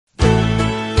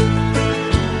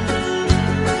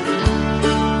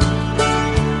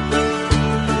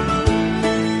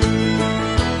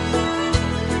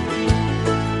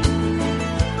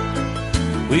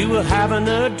were having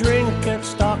a drink at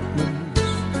Stockman's,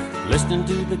 listening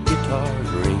to the guitars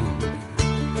ring.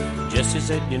 Jesse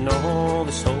said, you know,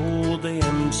 they sold the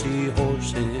MC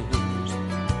horses.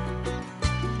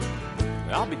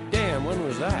 I'll be damned, when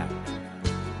was that?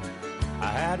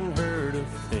 I hadn't heard a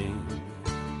thing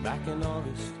back in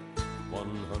August,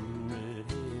 100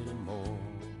 and more.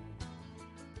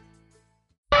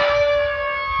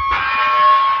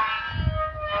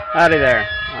 Howdy there,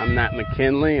 I'm Matt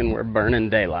McKinley and we're burning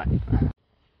daylight.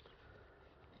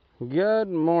 Good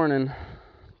morning,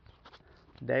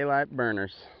 daylight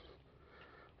burners.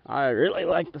 I really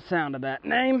like the sound of that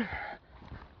name,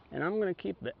 and I'm going to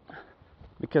keep it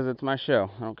because it's my show.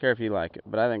 I don't care if you like it,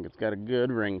 but I think it's got a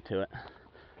good ring to it.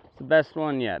 It's the best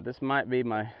one yet. This might be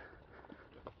my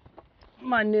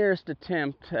nearest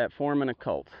attempt at forming a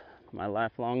cult, my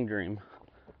lifelong dream.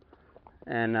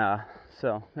 And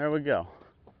so there we go.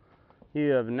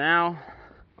 You have now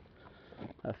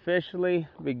officially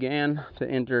began to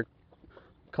enter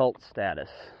cult status.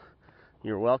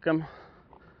 You're welcome.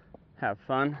 Have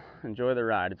fun. Enjoy the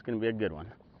ride. It's going to be a good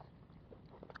one.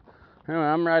 Anyway,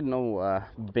 I'm riding old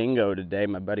Bingo today,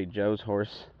 my buddy Joe's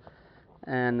horse.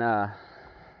 And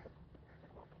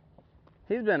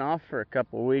he's been off for a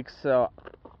couple weeks, so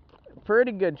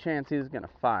pretty good chance he's going to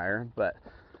fire. But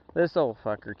this old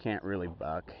fucker can't really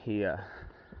buck.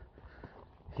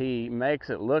 He makes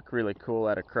it look really cool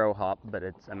at a crow hop, but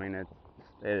it's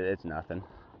nothing.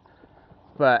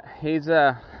 But he's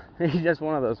just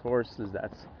one of those horses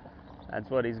that's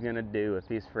what he's gonna do. If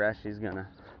he's fresh, he's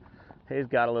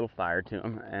got a little fire to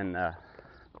him, and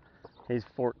he's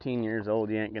 14 years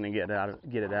old. You ain't gonna get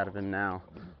it out of him now.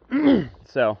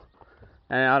 So,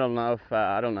 and I don't know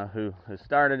who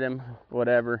started him,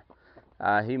 whatever.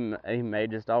 He may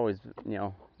just always, you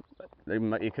know,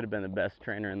 he could have been the best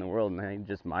trainer in the world, and he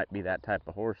just might be that type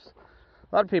of horse.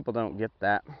 A lot of people don't get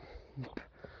that.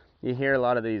 You hear a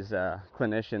lot of these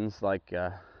clinicians, like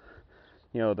the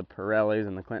Pirellis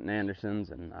and the Clinton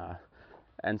Andersons,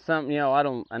 and some, you know, I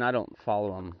don't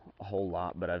follow them a whole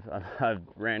lot, but I've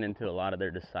ran into a lot of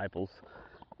their disciples,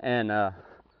 and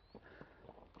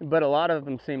but a lot of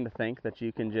them seem to think that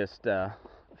you can just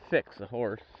fix a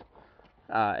horse.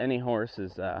 Any horse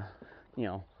is, you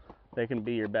know, they can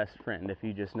be your best friend if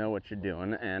you just know what you're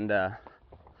doing, and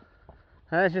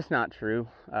that's just not true.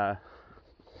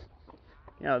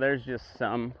 You know, there's just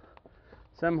some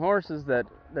horses that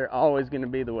they're always going to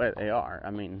be the way they are.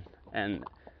 I mean, and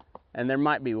there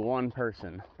might be one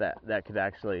person that could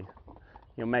actually,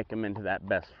 you know, make them into that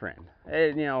best friend.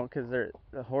 You know, because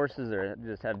the horses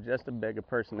have just a big a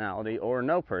personality or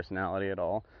no personality at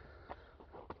all,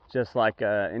 just like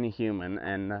any human.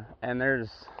 And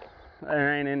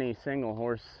there ain't any single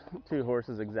horse, two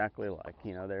horses exactly alike.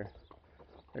 You know,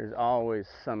 there's always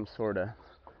some sort of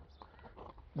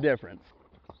difference.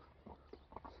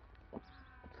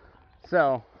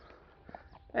 So,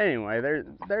 anyway,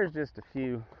 there's just a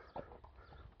few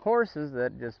horses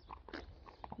that just,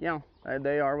 you know,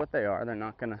 they are what they are. They're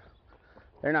not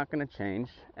gonna change,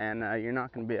 and you're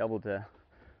not gonna be able to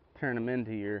turn them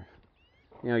into your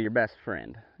best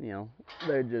friend. You know,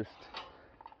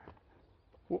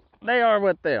 they are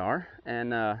what they are,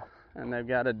 and they've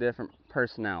got a different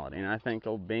personality. And I think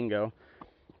old Bingo,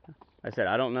 I said,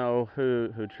 I don't know who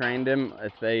trained him.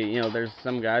 If they, you know, there's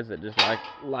some guys that just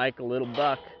like a little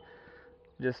buck.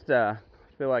 Just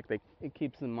feel like it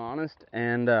keeps them honest,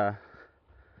 and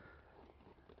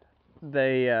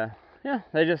they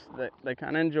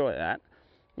kind of enjoy that,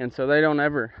 and so they don't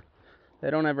ever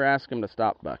ask him to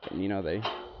stop bucking. You know, they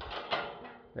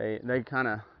kind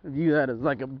of view that as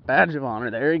like a badge of honor.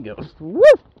 There he goes. Woo!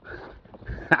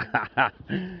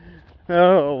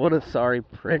 Oh, what a sorry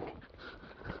prick.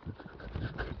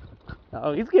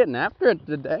 Oh, he's getting after it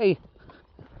today.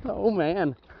 Oh,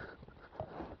 man.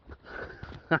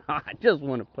 I just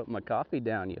want to put my coffee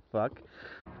down, you fuck.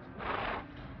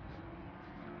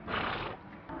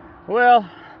 Well,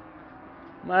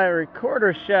 my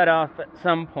recorder shut off at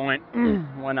some point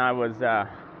when I was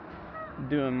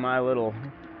doing my little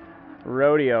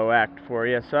rodeo act for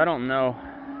you, so I don't know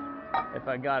if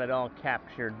I got it all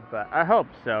captured, but I hope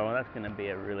so. That's going to be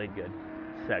a really good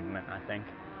segment, I think.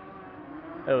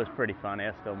 It was pretty funny.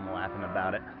 I still am laughing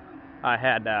about it.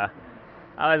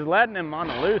 I was letting him on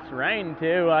a loose rein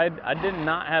too. I did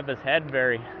not have his head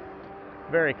very,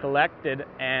 very collected,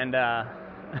 and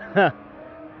then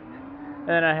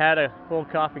I had a full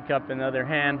coffee cup in the other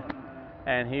hand,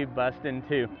 and he busted in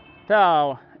two.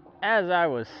 So, as I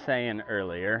was saying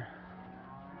earlier,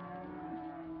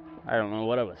 I don't know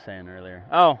what I was saying earlier.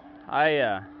 Oh,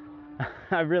 I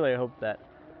really hope that,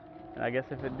 I guess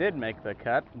if it did make the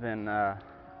cut, then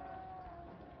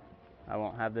I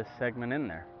won't have this segment in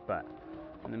there. But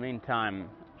in the meantime,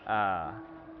 yeah,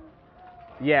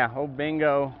 old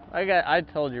Bingo. I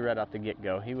told you right off the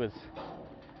get-go, he was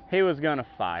gonna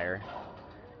fire,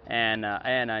 and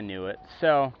I knew it.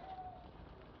 So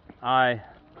I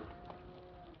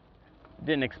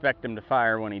didn't expect him to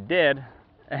fire when he did,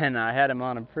 and I had him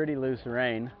on a pretty loose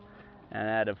rein, and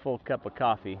I had a full cup of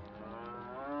coffee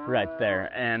right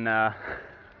there, and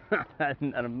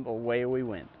and away we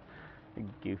went.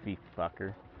 Goofy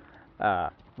fucker.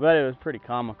 But it was pretty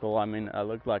comical. I mean, I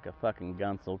looked like a fucking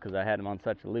gunsel because I had him on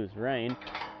such a loose rein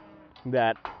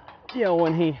that, you know,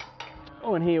 when he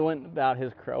went about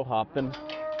his crow hopping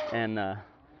and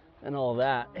all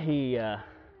that, he, you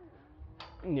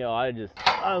know, I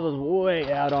was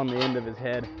way out on the end of his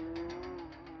head,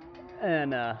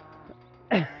 and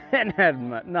and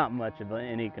had not much of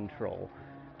any control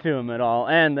to him at all.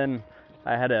 And then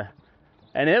I had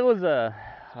and it was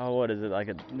what is it, like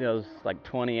those like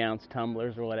 20-ounce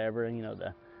tumblers or whatever, you know,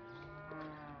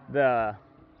 the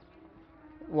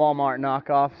Walmart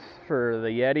knockoffs for the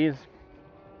Yetis.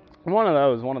 One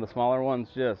of the smaller ones,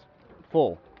 just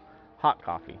full hot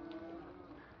coffee,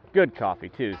 good coffee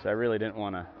too. So I really didn't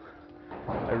want to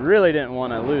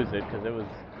lose it, because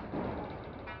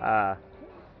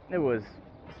it was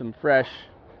some fresh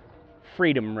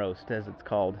Freedom Roast, as it's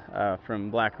called,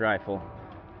 from Black Rifle.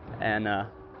 And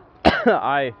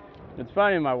it's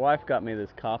funny, my wife got me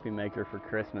this coffee maker for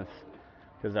Christmas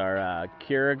because our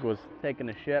Keurig was taking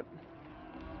a ship,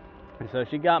 and so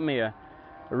she got me a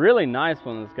really nice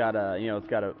one that's got it's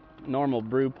got a normal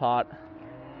brew pot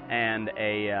and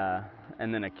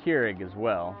then a Keurig as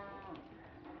well.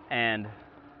 And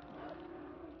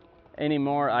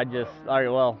anymore, I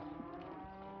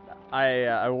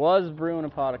was brewing a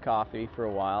pot of coffee for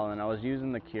a while, and I was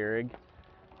using the Keurig,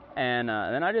 and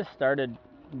then I just started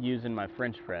using my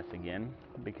French press again,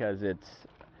 because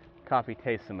coffee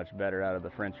tastes so much better out of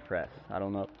the French press. I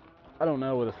don't know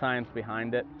the science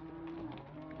behind it,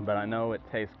 but I know it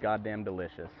tastes goddamn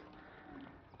delicious.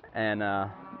 And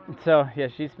so yeah,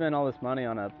 she spent all this money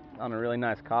on a really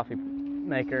nice coffee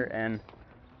maker, and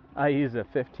I use a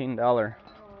 $15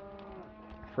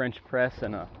 French press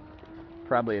and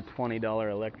probably a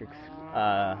 $20 electric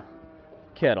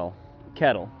kettle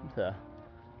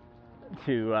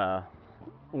to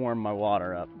warm my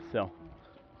water up. So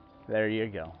there you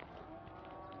go.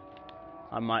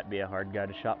 I might be a hard guy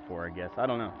to shop for, I guess. I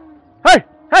don't know. Hey!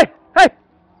 Woo!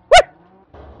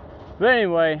 But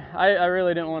anyway, I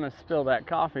really didn't want to spill that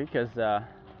coffee, because the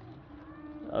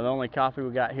only coffee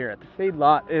we got here at the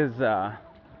feedlot is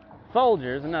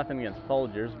Folgers, and nothing against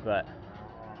Folgers, but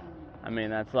I mean,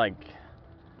 that's like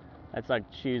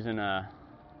choosing a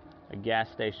gas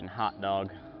station hot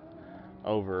dog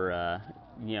over a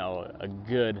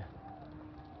good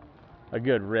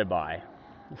ribeye.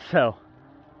 So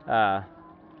yeah,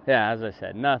 as I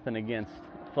said, nothing against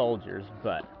Folgers,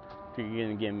 but if you're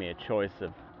gonna give me a choice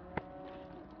of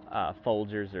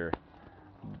Folgers or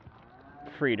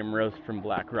Freedom Roast from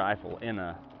Black Rifle in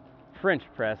a French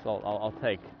press, I'll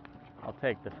take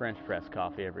the French press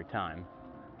coffee every time.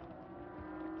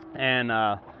 And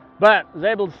but I was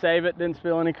able to save it, didn't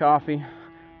spill any coffee,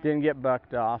 didn't get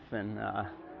bucked off, and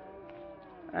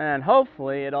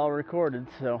hopefully it all recorded.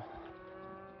 So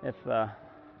if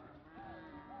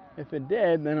it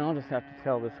did, then I'll just have to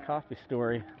tell this coffee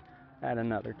story at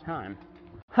another time.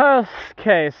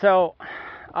 Okay, so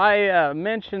I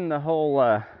mentioned the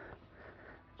whole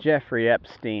Jeffrey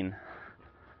Epstein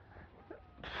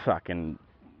fucking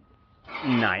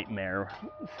nightmare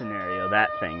scenario that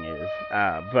thing is.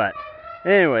 But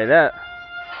anyway, that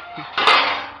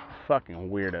fucking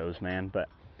weirdos, man. But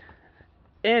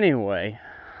anyway,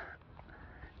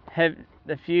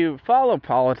 if you follow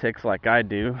politics like I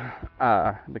do,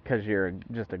 because you're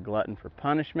just a glutton for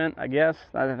punishment, I guess.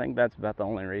 I think that's about the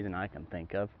only reason I can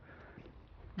think of.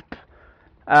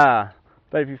 But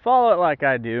if you follow it like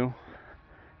I do,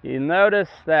 you notice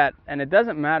that, and it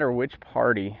doesn't matter which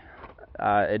party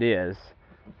it is,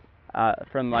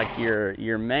 from like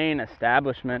your main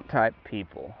establishment type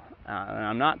people. And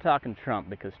I'm not talking Trump,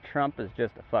 because Trump is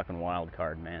just a fucking wild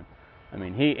card, man. I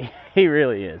mean, he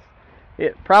really is.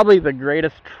 Probably the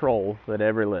greatest troll that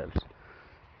ever lived.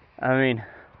 I mean,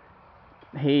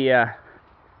 he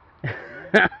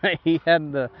he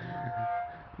had the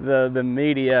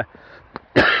media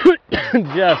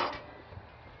just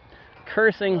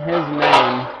cursing his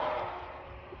name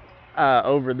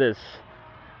over this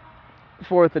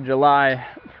 4th of July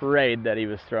parade that he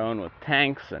was throwing with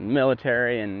tanks and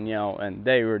military, and and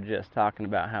they were just talking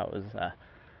about how it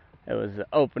was the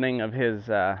opening of his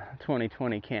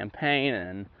 2020 campaign,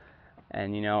 and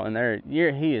and and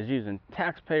he is using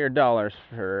taxpayer dollars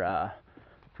for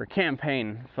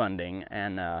campaign funding,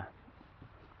 and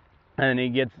he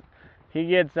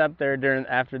gets up there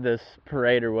after this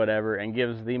parade or whatever and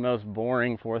gives the most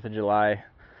boring 4th of July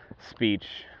speech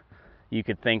you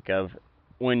could think of.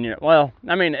 It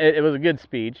was a good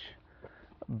speech,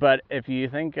 but if you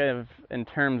think of in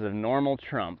terms of normal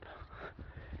Trump,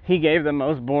 he gave the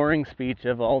most boring speech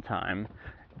of all time.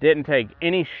 Didn't take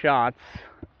any shots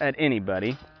at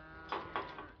anybody.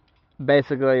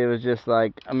 Basically, it was just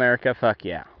like, America, fuck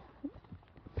yeah.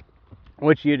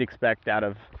 Which you'd expect out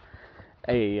of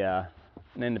an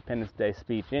Independence Day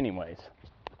speech anyways.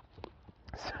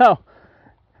 So,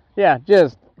 yeah,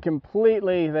 just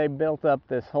completely, they built up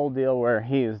this whole deal where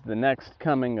he is the next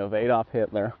coming of Adolf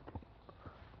Hitler.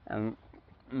 And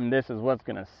this is what's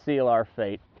going to seal our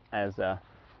fate as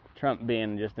Trump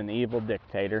being just an evil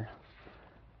dictator.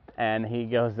 And he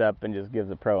goes up and just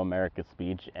gives a pro-America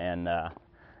speech and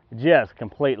just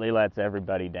completely lets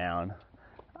everybody down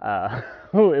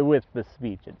with the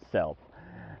speech itself.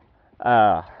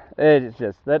 It's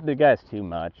just that the guy's too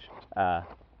much. I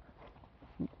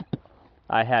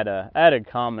had a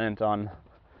comment on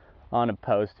a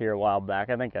post here a while back.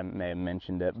 I think I may have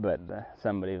mentioned it, but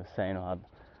somebody was saying, "Well,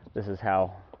 this is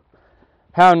how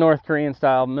North Korean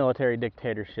style military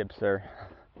dictatorships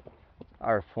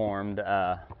are formed."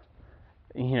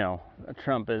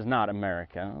 Trump is not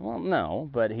America. Well, no,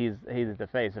 but he's the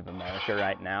face of America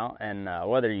right now, and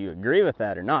whether you agree with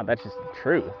that or not, that's just the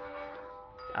truth.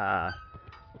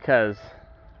 Because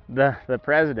the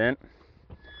president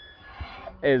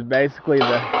is basically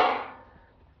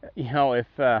if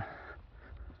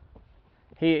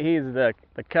he's the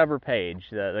cover page,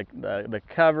 the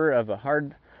cover of the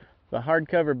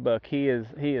hardcover book. He is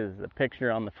the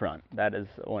picture on the front. That is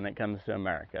when it comes to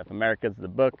America. If America's the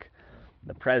book,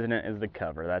 the president is the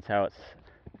cover. That's how it's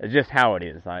just how it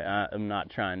is. I'm not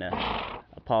trying to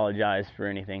apologize for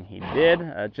anything he did.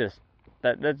 That's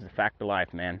the fact of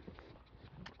life, man.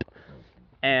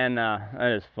 And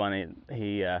that is funny.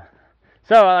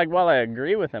 So while I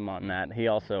agree with him on that, he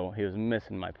was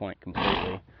missing my point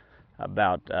completely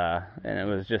about and it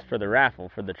was just for the raffle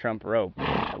for the Trump rope,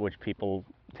 which people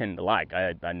tend to like.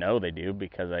 I know they do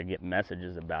because I get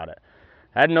messages about it.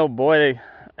 I had an old boy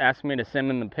ask me to send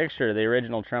him the picture, the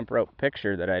original Trump rope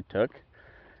picture that I took,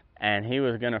 and he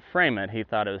was gonna frame it. He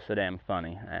thought it was so damn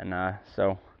funny, and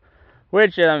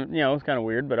which was kind of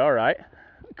weird, but all right,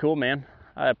 cool, man.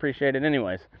 I appreciate it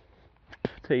anyways.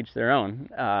 To each their own.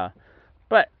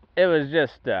 But it was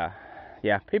just,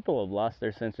 people have lost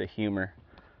their sense of humor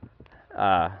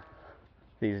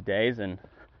these days, and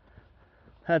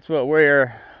that's what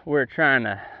we're trying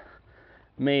to.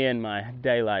 Me and my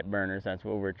daylight burners, that's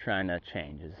what we're trying to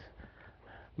change, is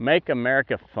make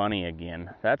America funny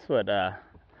again. That's what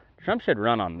Trump should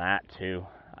run on that too.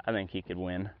 I think he could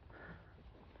win.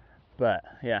 But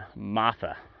yeah,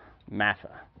 Mafa,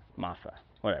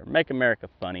 whatever. Make America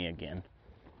funny again.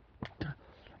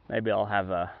 Maybe I'll have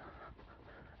a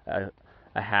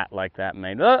hat like that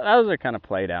made. Those are kind of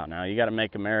played out now. You got to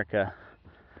make America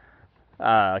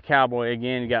a cowboy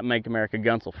again. You got to make America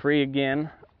gunsel free again.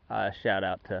 Shout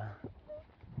out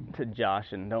to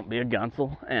Josh and Don't Be a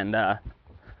Gunsel. And I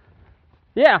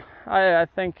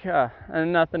think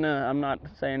and nothing. I'm not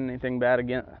saying anything bad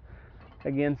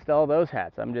against all those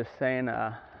hats. I'm just saying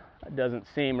it doesn't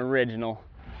seem original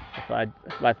if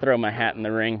I throw my hat in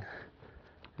the ring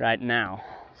right now.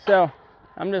 So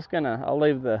I'm just I'll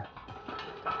leave the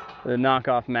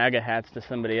knockoff MAGA hats to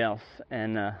somebody else,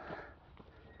 and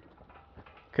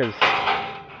because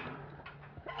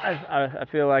I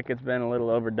feel like it's been a little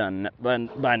overdone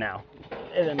by now,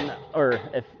 or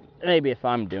if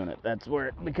I'm doing it, that's where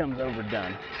it becomes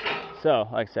overdone. So,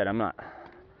 like I said, I'm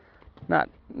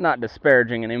not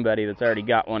disparaging anybody that's already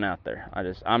got one out there.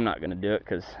 I'm not gonna do it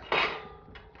because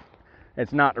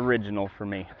it's not original for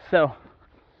me. So,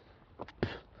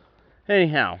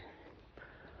 anyhow,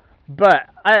 but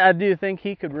I do think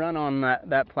he could run on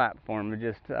that platform and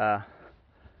just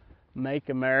make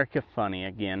America funny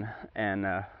again, and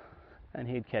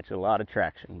he'd catch a lot of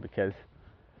traction, because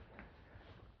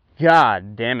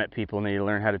God damn it, people need to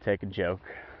learn how to take a joke.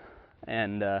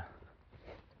 And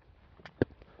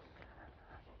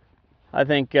I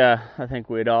think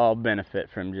we'd all benefit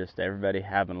from just everybody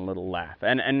having a little laugh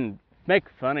and make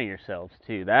fun of yourselves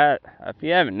too. That, if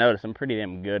you haven't noticed, I'm pretty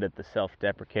damn good at the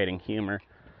self-deprecating humor,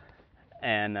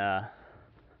 and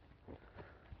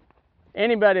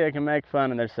anybody that can make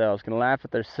fun of themselves, can laugh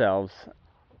at themselves,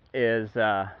 is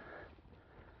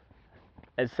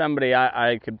somebody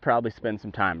I could probably spend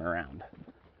some time around.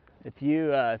 If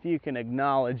you can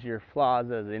acknowledge your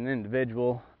flaws as an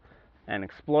individual and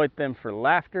exploit them for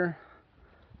laughter,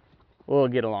 we'll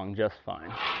get along just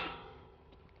fine.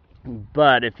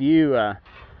 But if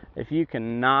you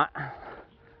cannot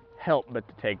help but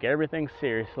to take everything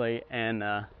seriously, and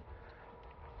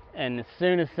as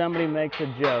soon as somebody makes a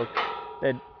joke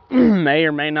that may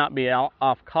or may not be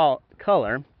off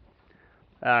color,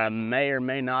 may or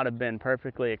may not have been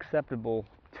perfectly acceptable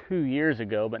 2 years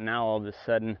ago, but now all of a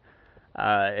sudden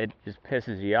it just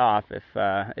pisses you off.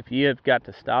 If you have got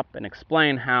to stop and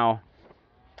explain how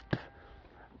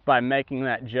by making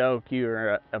that joke you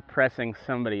are oppressing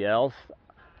somebody else,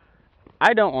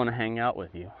 I don't want to hang out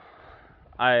with you.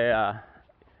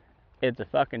 It's a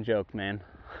fucking joke, man.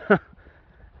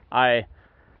 I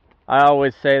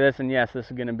always say this, and yes, this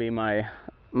is going to be my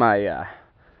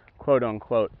quote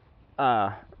unquote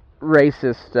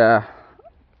racist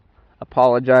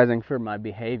apologizing for my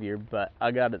behavior, but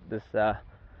I got this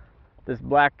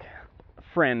black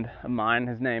friend of mine.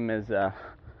 His name is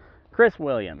Chris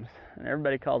Williams, and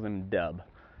everybody calls him Dub.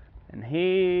 And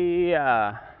he,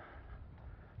 I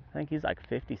think he's like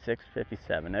 56,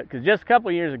 57. Because just a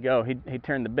couple years ago, he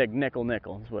turned the big nickel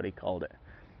is what he called it.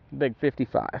 Big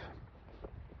 55.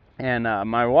 And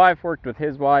my wife worked with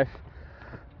his wife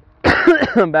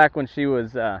back when she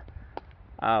was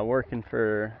working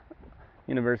for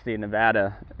University of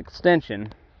Nevada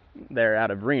Extension there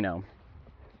out of Reno.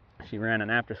 She ran an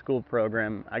after-school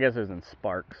program. I guess it was in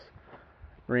Sparks,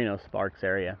 Reno Sparks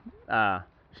area.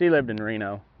 She lived in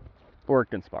Reno,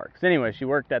 worked in Sparks. Anyway, she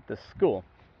worked at this school,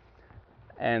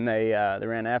 and they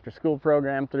ran an after-school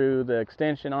program through the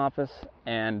extension office.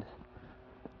 And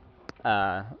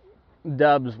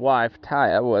Dub's wife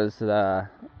Taya was the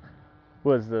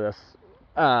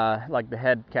like the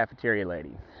head cafeteria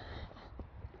lady.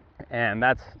 And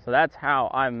that's how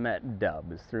I met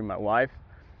Dub, is through my wife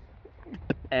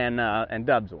and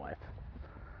Dub's wife.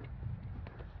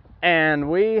 And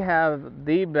we have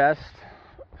the best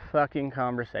fucking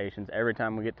conversations every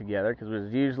time we get together, because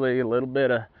there's usually a little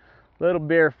beer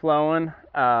flowing.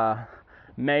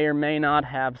 May or may not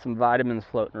have some vitamins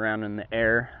floating around in the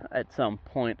air at some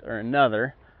point or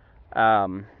another.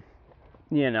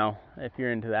 You know, if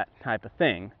you're into that type of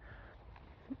thing.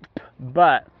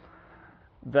 But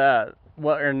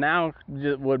what are now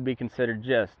would be considered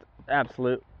just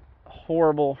absolute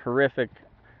horrible, horrific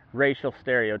racial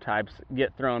stereotypes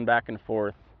get thrown back and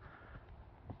forth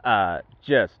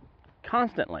just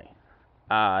constantly.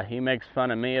 He makes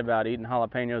fun of me about eating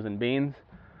jalapenos and beans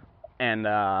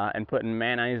and putting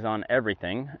mayonnaise on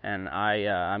everything, and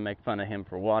I make fun of him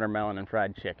for watermelon and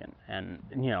fried chicken, and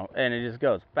and it just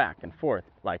goes back and forth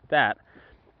like that.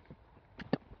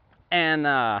 And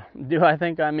do I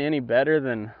think I'm any better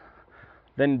than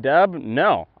Dub?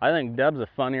 No. I think Dub's a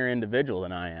funnier individual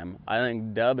than I am. I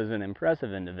think Dub is an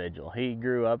impressive individual. He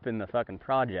grew up in the fucking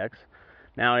projects.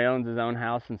 Now he owns his own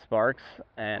house in Sparks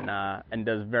and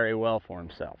does very well for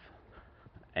himself.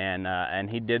 And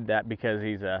he did that because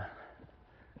he's a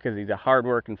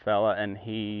hard-working fella, and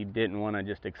he didn't want to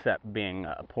just accept being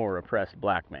a poor, oppressed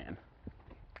black man.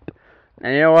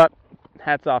 And you know what?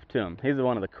 Hats off to him. He's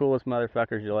one of the coolest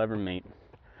motherfuckers you'll ever meet.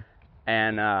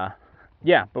 And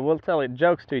yeah, but we'll tell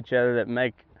jokes to each other that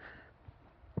make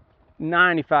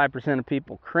 95% of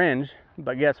people cringe,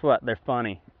 but guess what? They're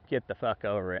funny. Get the fuck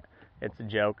over it. It's a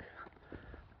joke,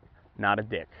 not a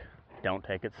dick. Don't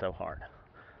take it so hard.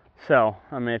 So,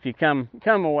 I mean, if you come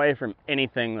away from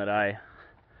anything that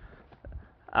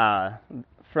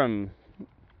come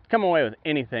away with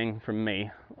anything from me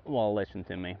while listening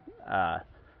to me,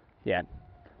 yeah,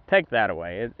 take that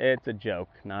away. It's a joke,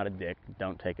 not a dick.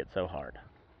 Don't take it so hard.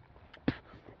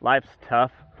 Life's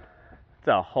tough. It's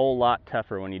a whole lot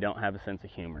tougher when you don't have a sense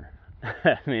of humor.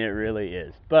 I mean, it really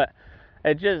is. But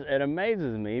it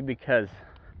amazes me because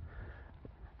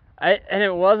and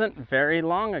it wasn't very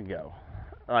long ago,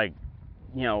 like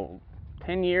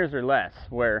 10 years or less,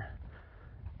 where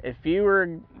if you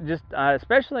were just,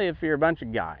 especially if you're a bunch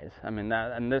of guys, I mean,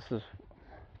 and this is,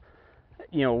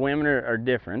 women are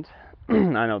different. I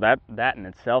know that in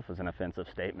itself is an offensive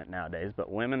statement nowadays,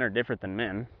 but women are different than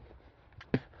men,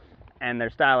 and their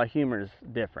style of humor is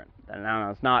different. And I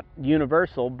know it's not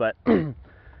universal, but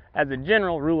as a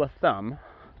general rule of thumb,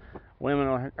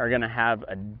 women are going to have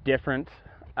a different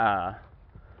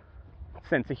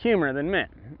sense of humor than men.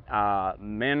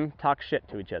 Men talk shit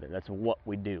to each other. That's what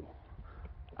we do.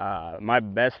 My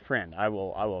best friend, I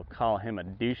will call him a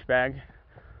douchebag.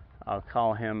 I'll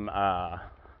call him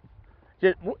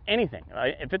just anything.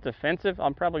 If it's offensive,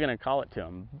 I'm probably going to call it to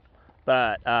him.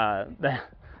 But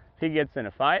he gets in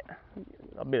a fight,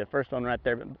 I'll be the first one right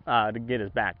there to get his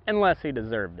back, unless he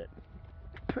deserved it.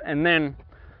 And then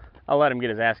I'll let him get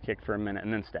his ass kicked for a minute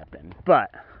and then step in.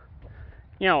 But,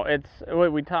 you know,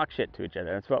 we talk shit to each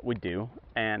other. That's what we do.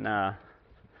 And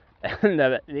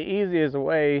the easiest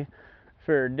way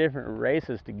for different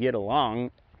races to get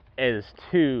along is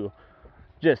to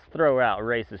just throw out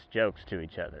racist jokes to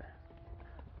each other.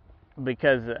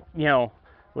 Because, you know,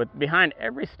 behind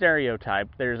every stereotype,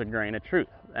 there's a grain of truth.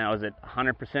 Now, is it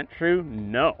 100% true?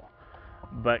 No.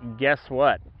 But guess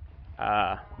what?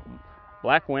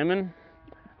 Black women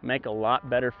make a lot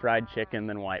better fried chicken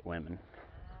than white women.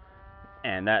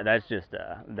 And that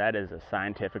is a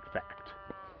scientific fact.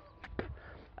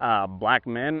 Black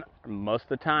men, most of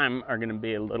the time, are going to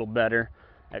be a little better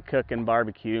at cooking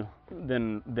barbecue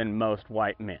than most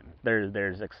white men.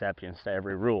 There's exceptions to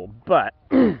every rule, but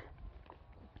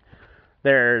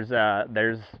there's a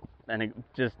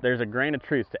grain of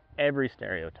truth to every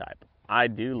stereotype. I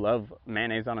do love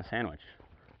mayonnaise on a sandwich.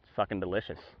 It's fucking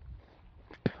delicious.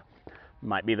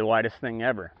 Might be the whitest thing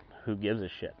ever. Who gives a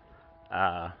shit?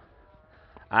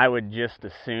 I would just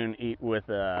as soon eat with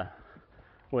a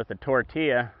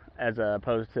tortilla as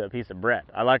opposed to a piece of bread.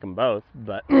 I like them both,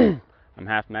 but I'm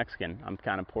half Mexican. I'm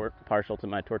kind of partial to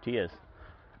my tortillas,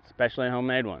 especially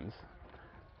homemade ones.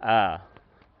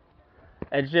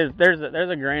 It's just there's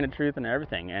a grain of truth in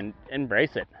everything, and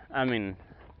embrace it. I mean,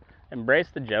 embrace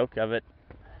the joke of it.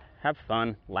 Have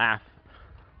fun, laugh.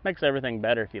 Makes everything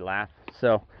better if you laugh.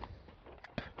 So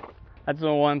that's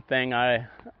the one thing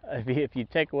if you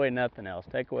take away nothing else,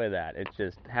 take away that. It's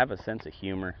just have a sense of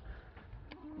humor.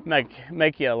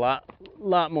 Make you a lot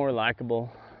more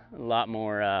likable, a lot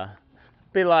more.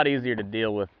 Be a lot easier to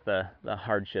deal with the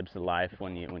hardships of life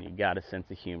when you got a sense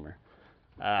of humor.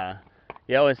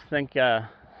 You always think, or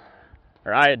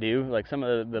I do, like some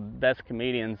of the best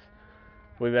comedians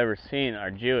we've ever seen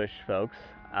are Jewish folks,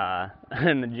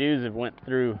 and the Jews have went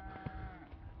through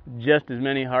just as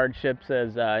many hardships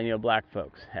as black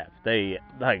folks have. They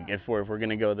if we're going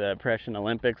to go the Oppression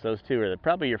Olympics, those two are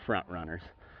probably your front runners,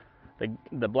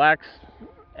 the blacks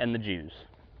and the Jews,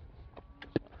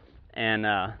 and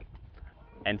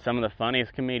some of the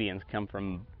funniest comedians come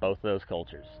from both those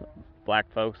cultures.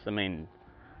 Black folks, I mean,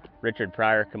 Richard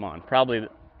Pryor, come on,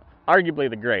 arguably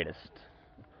the greatest.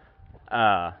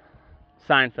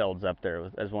 Seinfeld's up there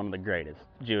as one of the greatest.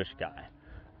 Jewish guy.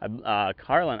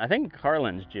 Carlin, I think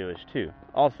Carlin's Jewish too.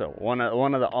 Also one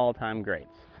of the all-time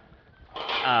greats.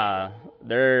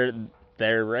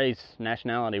 Their race,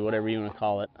 nationality, whatever you want to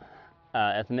call it,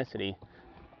 ethnicity,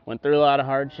 went through a lot of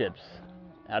hardships.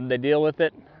 How did they deal with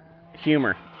it?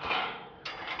 Humor.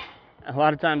 A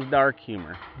lot of times dark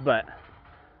humor, but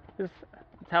it's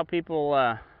how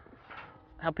people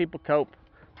cope,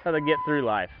 how they get through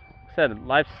life. Like I said,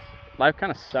 life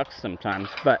kind of sucks sometimes,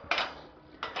 but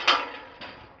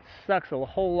sucks a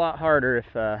whole lot harder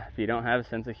if you don't have a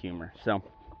sense of humor. So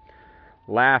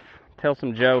laugh, tell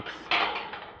some jokes.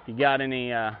 If you got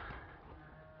any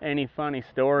funny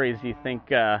stories you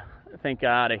think I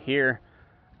ought to hear,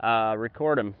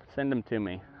 record them, send them to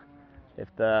me. If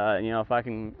I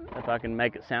can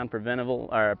make it sound presentable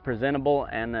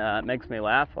and it makes me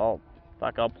laugh, I'll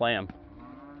play them.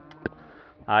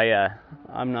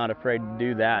 I'm not afraid to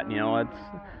do that. You know,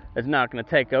 it's not going to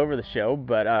take over the show,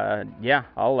 but I'll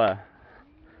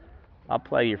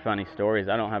play your funny stories.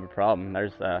 I don't have a problem. I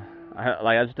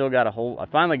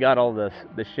finally got all the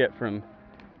shit from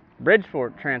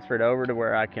Bridgeport transferred over to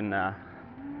where I can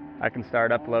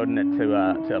start uploading it to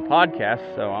a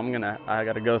podcast. So I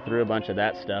got to go through a bunch of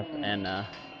that stuff and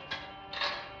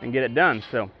get it done.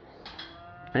 So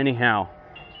anyhow,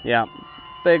 yeah,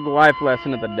 big life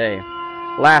lesson of the day.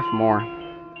 Laugh more.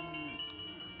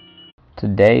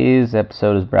 Today's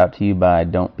episode is brought to you by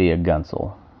Don't Be a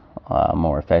Gunsel,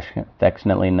 more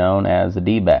affectionately known as the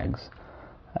D-Bags.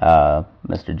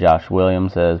 Mr. Josh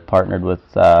Williams has partnered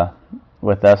with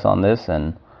us on this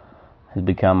and has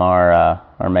become our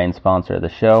main sponsor of the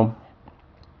show.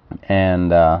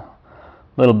 And a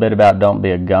little bit about Don't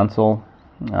Be a Gunsel.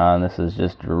 This is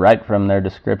just right from their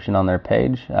description on their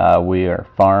page. We are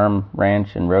farm,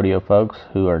 ranch, and rodeo folks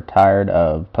who are tired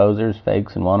of posers,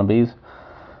 fakes, and wannabes.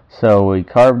 So we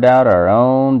carved out our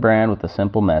own brand with a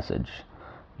simple message.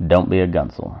 Don't be a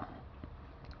gunsel.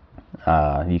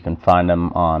 You can find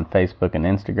them on Facebook and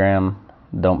Instagram.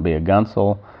 Don't Be a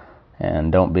Gunsel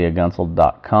and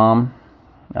don'tbeagunsel.com.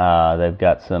 They've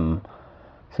got some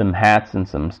hats and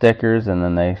some stickers, and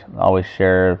then they always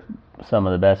share some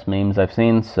of the best memes I've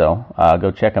seen. So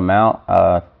go check them out.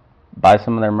 Buy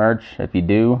some of their merch. If you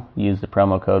do, use the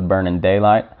promo code Burning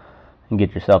Daylight and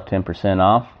get yourself 10%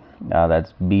 off.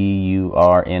 That's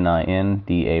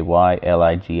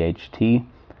BURNINDAYLIGHT.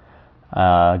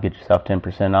 Get yourself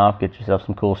 10% off. Get yourself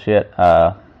some cool shit.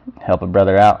 Help a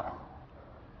brother out.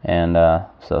 And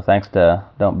so thanks to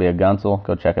Don't Be a Gunsel.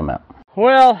 Go check him out.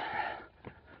 Well,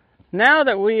 now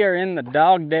that we are in the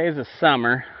dog days of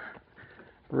summer,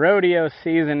 rodeo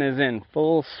season is in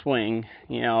full swing.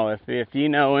 You know, if you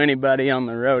know anybody on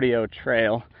the rodeo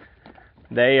trail,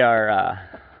 they are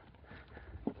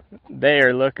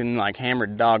looking like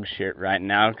hammered dog shit right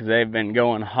now because they've been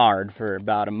going hard for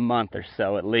about a month or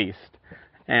so at least.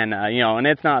 And, and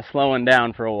it's not slowing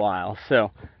down for a while.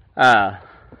 So,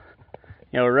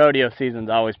 rodeo season's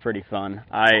always pretty fun.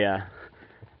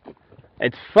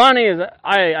 It's funny is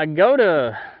I go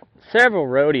to several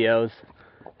rodeos,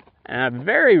 and I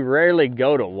very rarely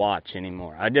go to watch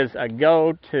anymore. I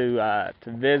go to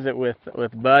visit with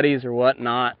buddies or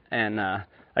whatnot, and I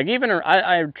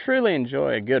truly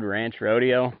enjoy a good ranch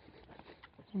rodeo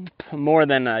more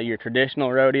than your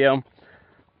traditional rodeo.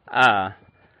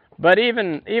 But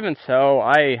even so,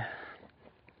 I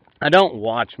don't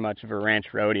watch much of a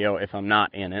ranch rodeo if I'm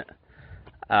not in it.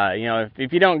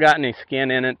 If you don't got any skin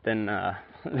in it, then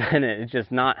it's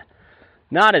just not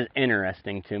as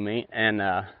interesting to me. And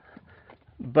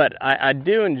but I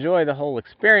do enjoy the whole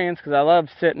experience because I love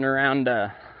sitting around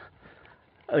a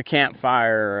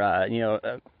campfire,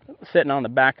 sitting on the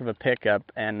back of a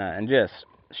pickup and just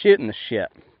shooting the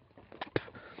shit.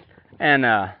 And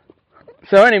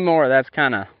so anymore, that's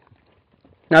kind of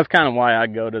why I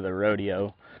go to the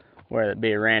rodeo, whether it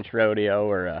be a ranch rodeo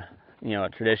or a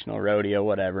traditional rodeo,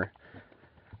 whatever.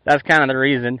 That's kind of the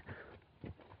reason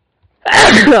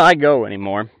I go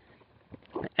anymore.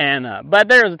 And but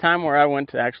there was a time where I went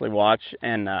to actually watch,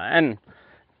 and I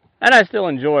still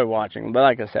enjoy watching. But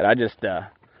like I said, I just I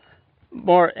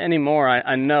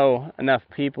know enough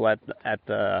people at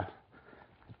the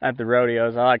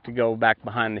rodeos. I like to go back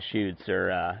behind the chutes or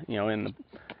in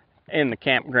the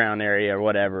campground area or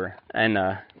whatever.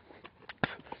 And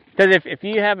because if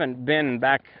you haven't been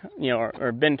back,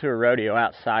 or been to a rodeo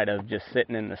outside of just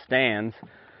sitting in the stands,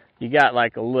 you got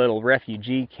like a little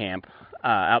refugee camp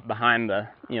out behind the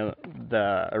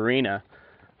arena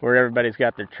where everybody's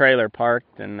got their trailer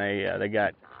parked and they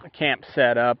got a camp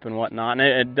set up and whatnot. And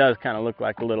it does kind of look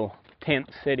like a little tent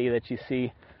city that you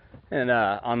see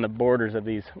on the borders of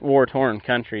these war-torn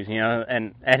countries,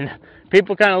 and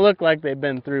people kind of look like they've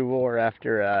been through war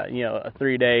after a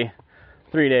three-day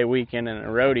weekend in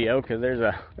a rodeo, because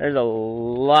there's a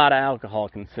lot of alcohol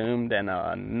consumed and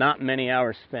not many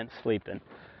hours spent sleeping.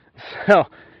 So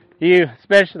you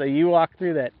walk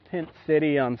through that tent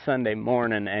city on Sunday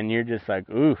morning and you're just like,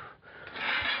 ooh,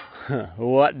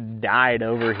 what died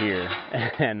over here?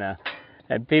 And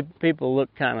people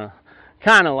look kind of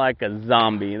like a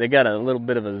zombie. They got a little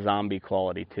bit of a zombie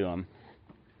quality to them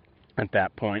at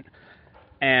that point.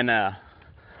 And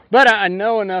but I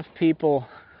know enough people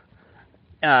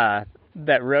that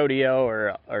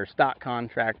rodeo or stock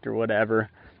contract or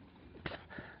whatever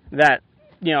that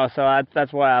so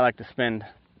that's why I like to spend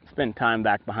time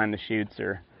back behind the chutes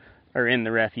or in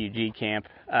the refugee camp,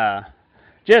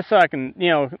 just so I can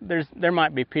there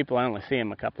might be people I only see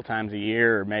them a couple times a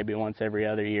year or maybe once every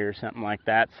other year or something like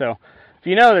that. So if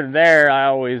they're there, I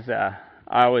always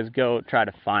go try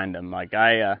to find them. Like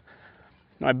my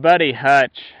buddy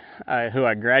Hutch, who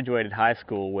I graduated high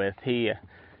school with, he's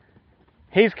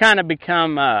kind of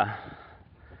become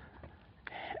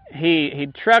he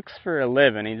trucks for a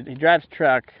living. He drives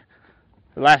truck.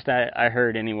 Last I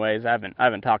heard, anyways. I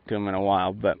haven't talked to him in a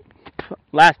while, but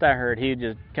last I heard, he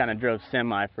just kind of drove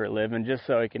semi for a living, just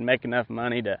so he can make enough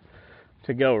money to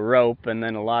go rope. And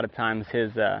then a lot of times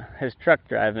his truck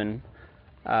driving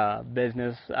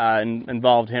business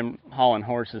involved him hauling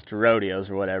horses to rodeos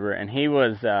or whatever. And he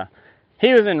was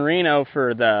in Reno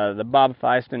for the Bob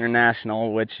Feist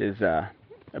International, which is a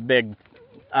big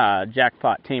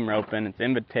jackpot team roping. It's an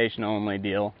invitation only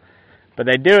deal, but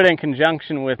they do it in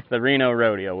conjunction with the Reno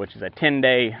Rodeo, which is a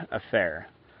 10-day affair.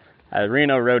 The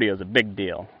Reno Rodeo is a big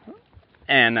deal,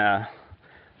 and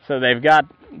so they've got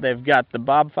the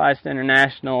Bob Feist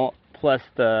International plus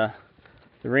the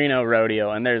Reno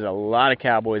Rodeo, and there's a lot of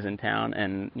cowboys in town.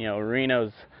 And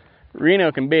Reno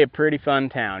can be a pretty fun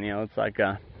town. It's like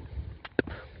a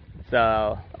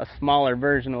smaller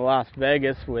version of Las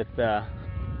Vegas with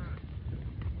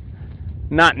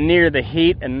not near the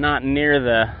heat and not near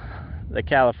the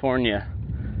California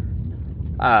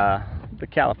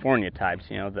types.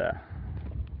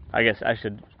 I guess I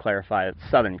should clarify, it's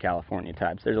Southern California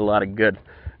types. There's a lot of good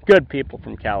people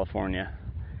from California,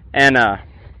 and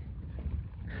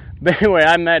But anyway,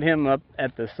 I met him up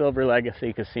at the Silver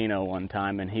Legacy Casino one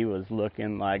time, and he was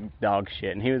looking like dog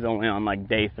shit. And he was only on like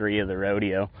day 3 of the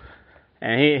rodeo,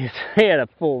 and he had a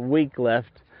full week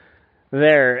left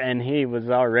there, and he was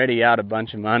already out a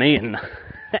bunch of money and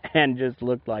and just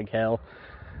looked like hell.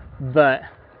 But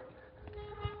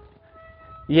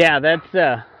yeah, that's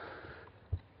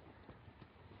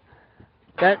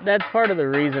part of the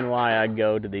reason why I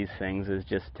go to these things, is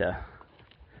just to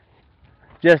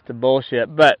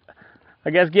bullshit. But I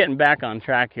guess getting back on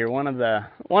track here, one of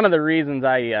the reasons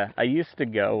I used to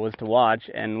go was to watch,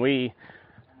 and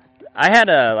I had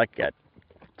a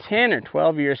 10 or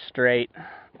 12 years straight,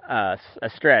 a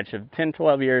stretch of 10,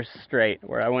 12 years straight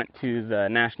where I went to the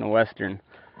National Western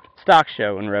Stock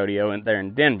Show and Rodeo there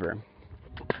in Denver.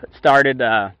 It started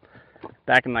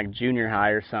back in like junior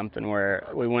high or something, where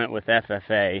we went with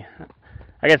FFA.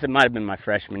 I guess it might have been my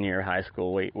freshman year of high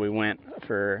school. We went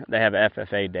they have a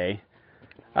FFA day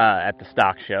at the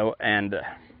stock show, and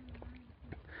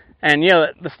you know,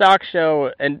 the stock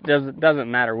show, and doesn't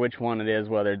matter which one it is,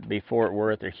 whether it be Fort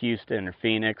Worth or Houston or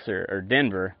Phoenix or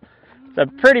Denver. It's a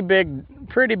pretty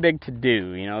big to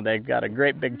do. You know, they've got a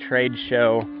great big trade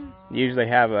show. You usually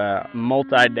have a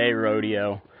multi-day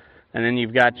rodeo, and then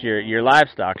you've got your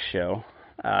livestock show,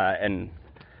 and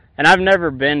I've never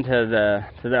been to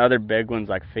the other big ones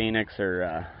like Phoenix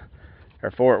or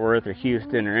Fort Worth or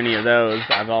Houston or any of those.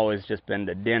 I've always just been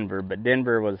to Denver, but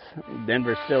Denver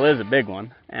still is a big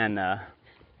one. And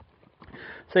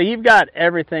so you've got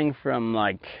everything from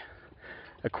like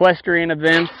equestrian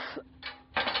events,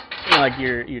 you know, like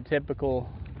your typical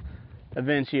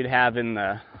events you'd have in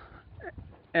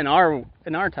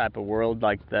our type of world,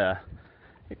 like the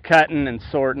cutting and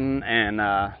sorting, and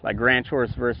like ranch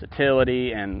horse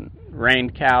versatility and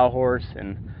reined cow horse,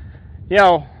 and you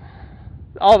know,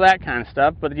 all that kind of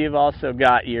stuff. But you've also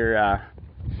got your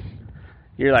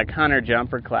like hunter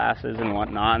jumper classes and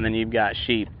whatnot, and then you've got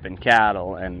sheep and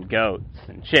cattle and goats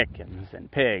and chickens and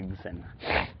pigs, and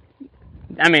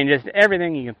I mean just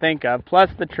everything you can think of, plus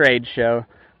the trade show,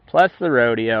 plus the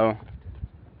rodeo.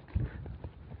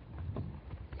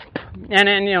 And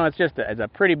you know, it's a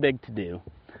pretty big to do,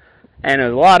 and it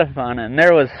was a lot of fun. And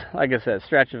there was, like I said, a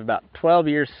stretch of about 12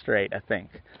 years straight, I think,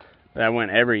 that I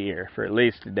went every year for at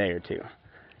least a day or two.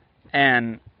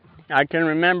 And I can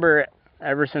remember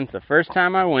ever since the first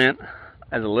time I went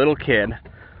as a little kid,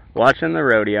 watching the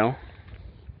rodeo,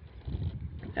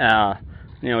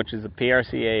 you know, which is a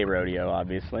PRCA rodeo,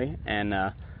 obviously, and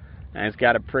it's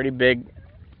got a pretty big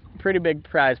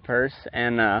prize purse,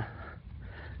 and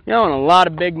you know, and a lot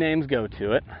of big names go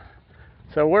to it.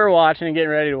 So we're watching and getting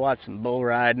ready to watch some bull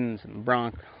riding, some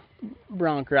bronc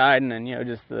riding, and you know,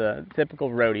 just the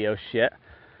typical rodeo shit.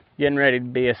 Getting ready to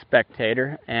be a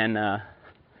spectator, and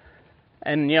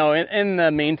you know, in the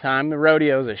meantime, the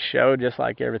rodeo's a show just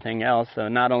like everything else. So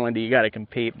not only do you got to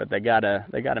compete, but they gotta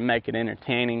make it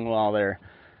entertaining while they're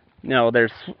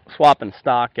swapping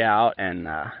stock out and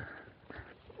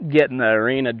getting the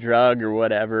arena drug or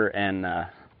whatever, and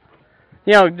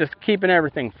you know, just keeping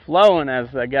everything flowing as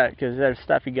they got, because there's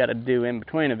stuff you got to do in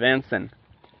between events,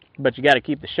 but you got to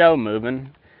keep the show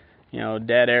moving. You know,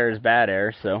 dead air is bad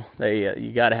air, so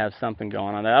you got to have something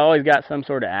going on. They always got some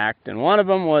sort of act, and one of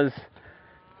them was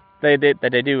that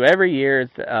they do every year is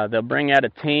they'll bring out a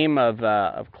team of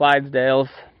Clydesdales.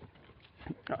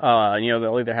 You know,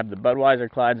 they'll either have the Budweiser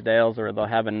Clydesdales, or they'll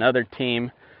have another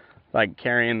team like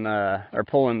carrying or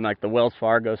pulling like the Wells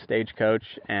Fargo stagecoach,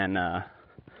 and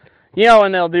you know,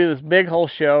 and they'll do this big whole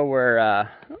show where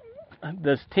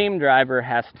this team driver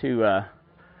has to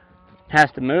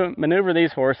maneuver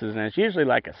these horses, and it's usually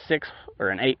like a 6 or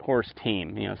an 8 horse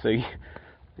team. You know, so you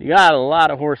got a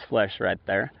lot of horse flesh right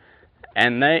there,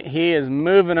 and he is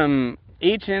moving them,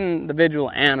 each individual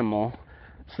animal,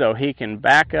 so he can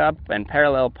back up and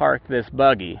parallel park this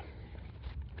buggy.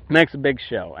 Makes a big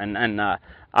show, and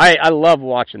I love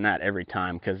watching that every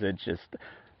time, because it's just,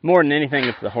 more than anything,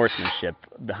 it's the horsemanship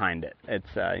behind it.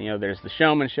 It's you know, there's the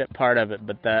showmanship part of it,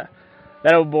 but that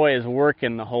old boy is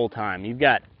working the whole time. You've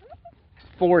got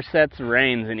 4 sets of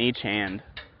reins in each hand,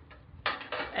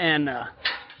 and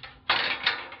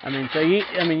I mean, so you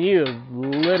have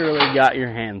literally got your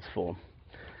hands full,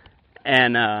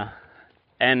 and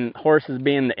horses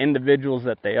being the individuals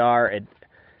that they are, it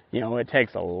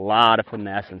takes a lot of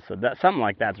finesse, and so that something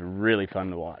like that's really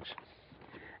fun to watch.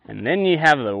 And then you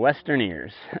have the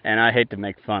Westerneers, and I hate to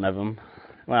make fun of them.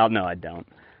 Well, no, I don't.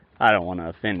 I don't want to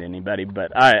offend anybody,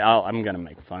 but I'm going to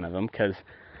make fun of them, because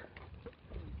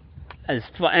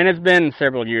it's been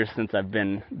several years since I've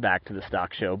been back to the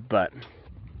stock show, but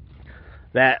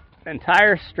that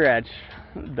entire stretch,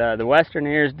 the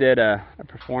Westerneers did a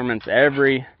performance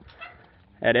every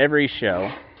at every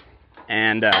show,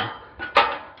 and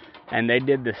they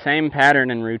did the same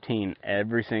pattern and routine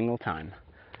every single time.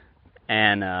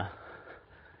 And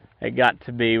it got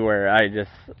to be where I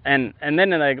just, and then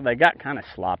they got kind of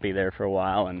sloppy there for a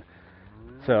while, and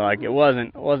so like it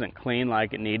wasn't clean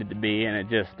like it needed to be, and it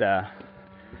just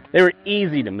they were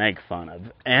easy to make fun of.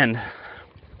 And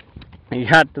it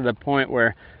got to the point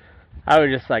where I was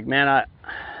just like, man,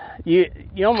 you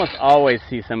almost always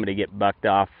see somebody get bucked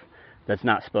off that's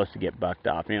not supposed to get bucked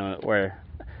off. You know, where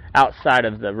outside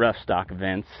of the rough stock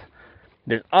events,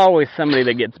 there's always somebody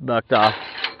that gets bucked off,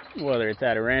 whether it's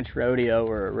at a ranch rodeo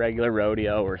or a regular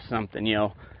rodeo or something, you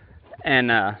know.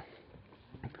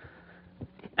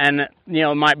 And you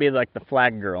know, it might be like the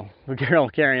flag girl. The girl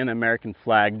carrying the American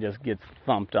flag just gets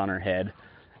thumped on her head.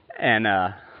 And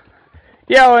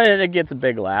you know, it gets a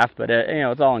big laugh, but you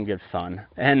know, it's all in good fun.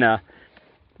 And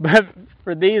but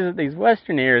for these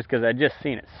Western ears, because I'd just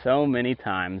seen it so many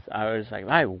times, I was like,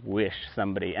 I wish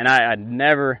somebody, and I'd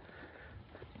never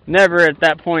at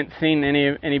that point seen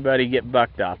anybody get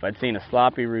bucked off. I'd seen a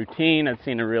sloppy routine. I'd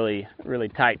seen a really, really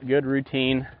tight, good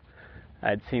routine.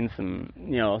 I'd seen some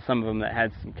of them that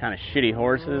had some kind of shitty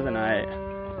horses, and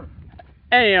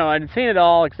you know, I'd seen it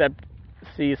all except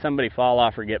see somebody fall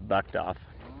off or get bucked off.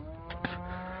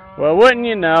 Well, wouldn't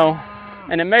you know,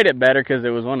 and it made it better because it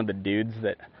was one of the dudes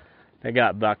that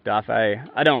got bucked off. I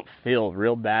don't feel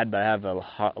real bad, but I have a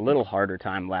little harder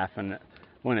time laughing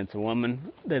when it's a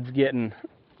woman that's getting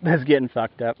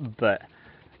fucked up. But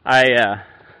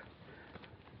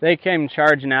they came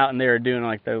charging out, and they were doing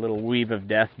like their little weave of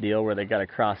death deal where they got to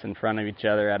cross in front of each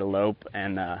other at a lope,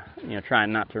 and you know,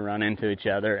 trying not to run into each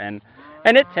other. And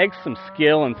it takes some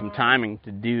skill and some timing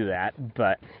to do that,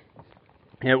 but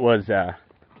it was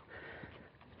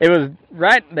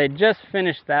right. They just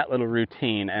finished that little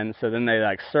routine, and so then they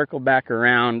like circle back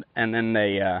around, and then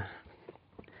they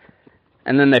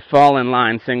fall in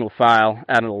line, single file,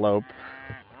 out of the lope,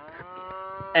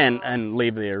 and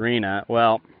leave the arena.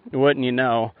 Well, wouldn't you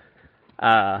know?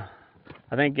 I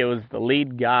think it was the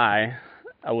lead guy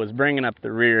was bringing up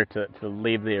the rear to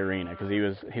leave the arena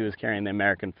because he was carrying the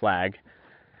American flag,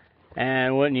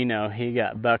 and wouldn't you know, he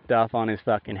got bucked off on his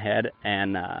fucking head,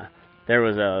 and there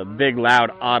was a big, loud,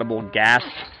 audible gasp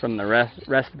from the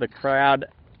rest of the crowd,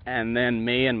 and then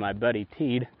me and my buddy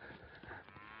Teed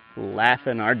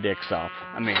laughing our dicks off.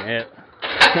 I mean,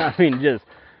 just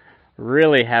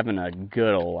really having a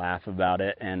good old laugh about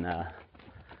it, and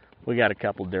we got a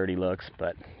couple dirty looks,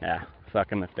 but yeah, fuck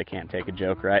them if they can't take a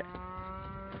joke, right?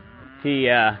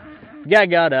 The guy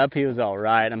got up, he was all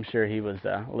right. I'm sure he was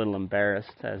a little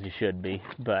embarrassed, as he should be,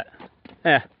 but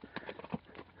it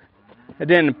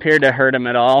didn't appear to hurt him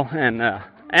at all, and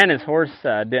his horse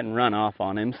didn't run off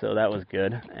on him, so that was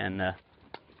good. And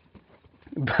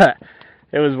but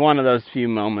it was one of those few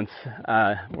moments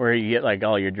where you get like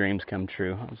all your dreams come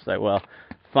true. I was like, well,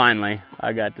 finally,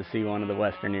 I got to see one of the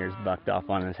Western ears bucked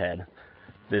off on his head.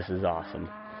 This is awesome.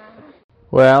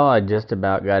 Well, I just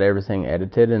about got everything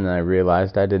edited, and I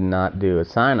realized I did not do a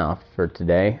sign-off for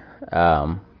today.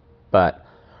 But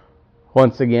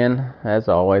once again, as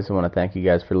always, I want to thank you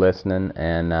guys for listening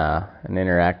and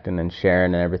interacting and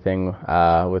sharing and everything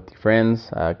with your friends.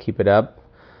 Keep it up.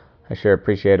 I sure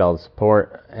appreciate all the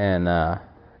support, and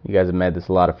you guys have made this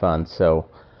a lot of fun. So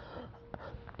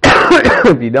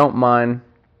if you don't mind,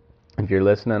 if you're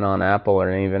listening on Apple,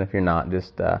 or even if you're not,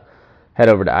 just head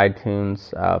over to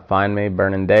iTunes, find me,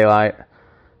 Burning Daylight,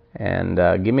 and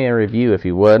give me a review if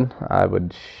you would. I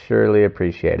would surely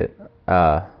appreciate it.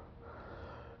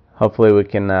 Hopefully we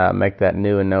can make that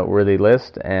new and noteworthy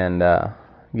list and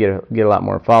get a lot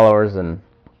more followers and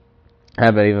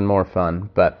have it even more fun.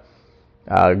 But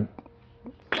I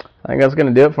think that's going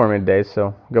to do it for me today.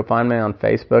 So go find me on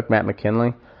Facebook, Matt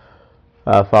McKinley.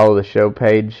 Follow the show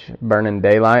page, Burning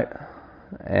Daylight.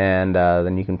 And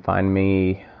then you can find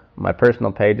me, my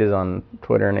personal pages on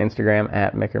Twitter and Instagram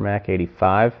at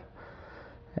MickerMac85.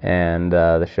 And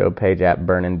the show page at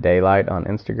Burning Daylight on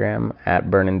Instagram, at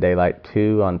Burning Daylight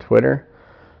 2 on Twitter.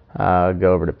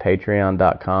 Go over to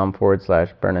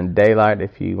patreon.com/Burning Daylight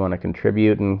if you want to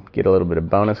contribute and get a little bit of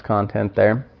bonus content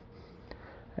there.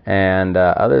 And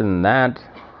other than that,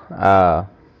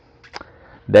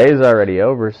 day's already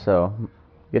over, so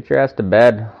get your ass to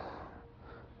bed.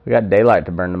 We got daylight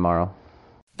to burn tomorrow.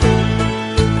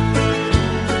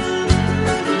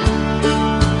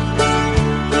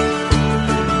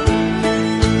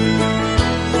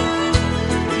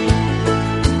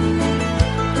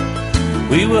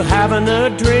 We were having a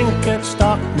drink at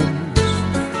Stockman's,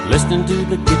 listening to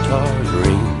the guitars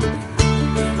ring.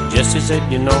 Jesse said,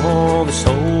 you know, they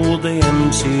sold the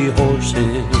MC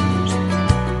horses.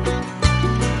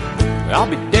 I'll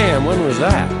be damned, when was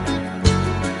that?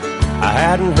 I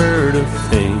hadn't heard a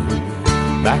thing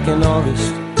back in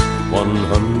August,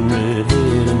 100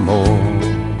 head and more.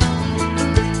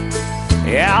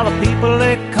 Yeah, the people,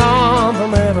 they come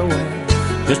from everywhere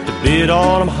just to bid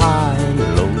on them high and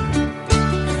low,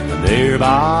 and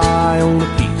thereby own a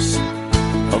piece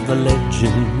of the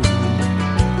legend.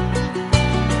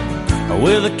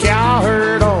 With the cow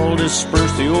herd all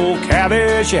dispersed, the old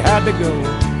cabbie, she had to go.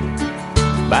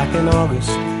 Back in August,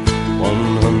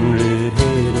 100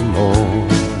 head and more.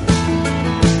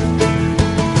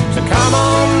 So come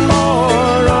on,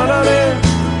 boy, run on in.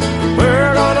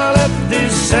 We're gonna let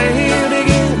this sale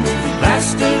begin.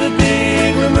 Last of the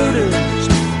big remudas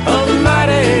of the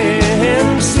mighty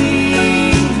MC.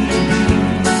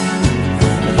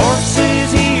 The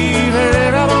horses here for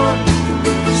everyone.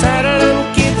 Saddle them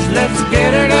kids, let's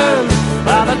get her done.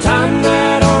 By the time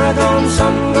that Oregon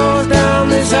sun goes down,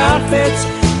 this outfit's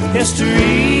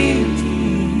history.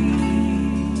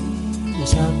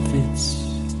 This outfit's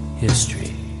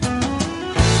history.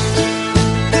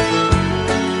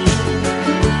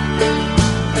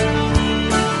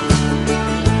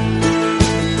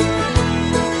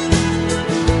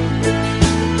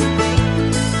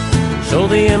 So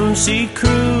the MC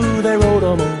crew, they rode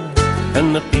on all,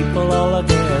 and the people all are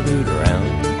gathered around.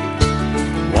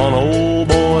 One old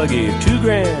boy gave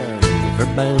 $2,000 for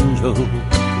banjo.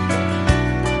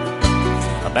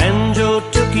 Banjo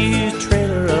took his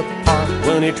trailer apart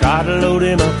when he tried to load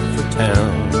him up for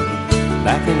town.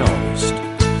 Back in August,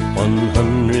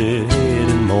 100 head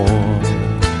and more.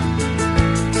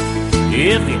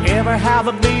 If you ever have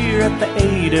a beer at the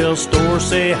Adel store,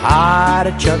 say hi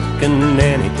to Chuck and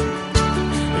Nanny.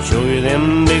 They'll show you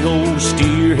them big old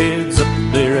steer heads up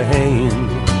there hanging.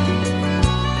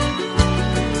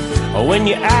 When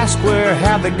you ask where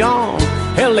have they gone,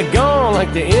 hell, they gone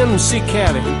like the MC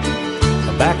Cabby.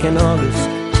 Back in August,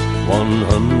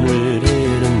 100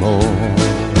 head and more.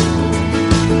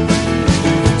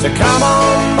 So come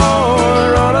on,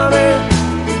 boy, run on in.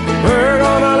 We're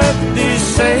gonna let this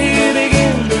sale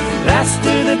begin. Last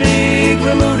of the big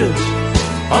remudas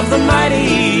of the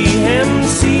mighty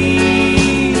MC.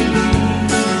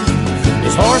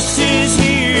 There's horses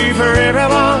here for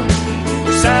everyone.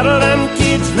 Saddle them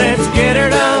kids, let's get her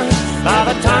done.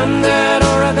 By the time that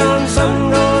Oregon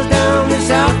sun goes down, this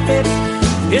outfit's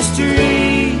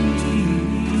history.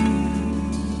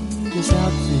 This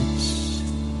outfit's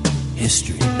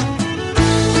history.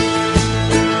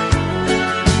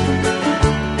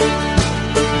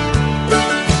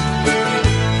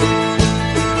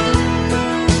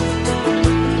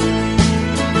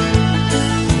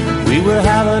 We were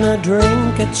having a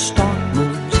drink at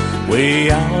Stockman's,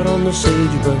 way out on the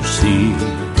Sagebrush Sea.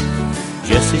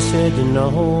 Jesse said, you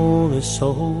know, they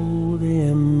sold the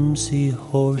MC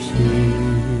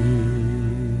horses.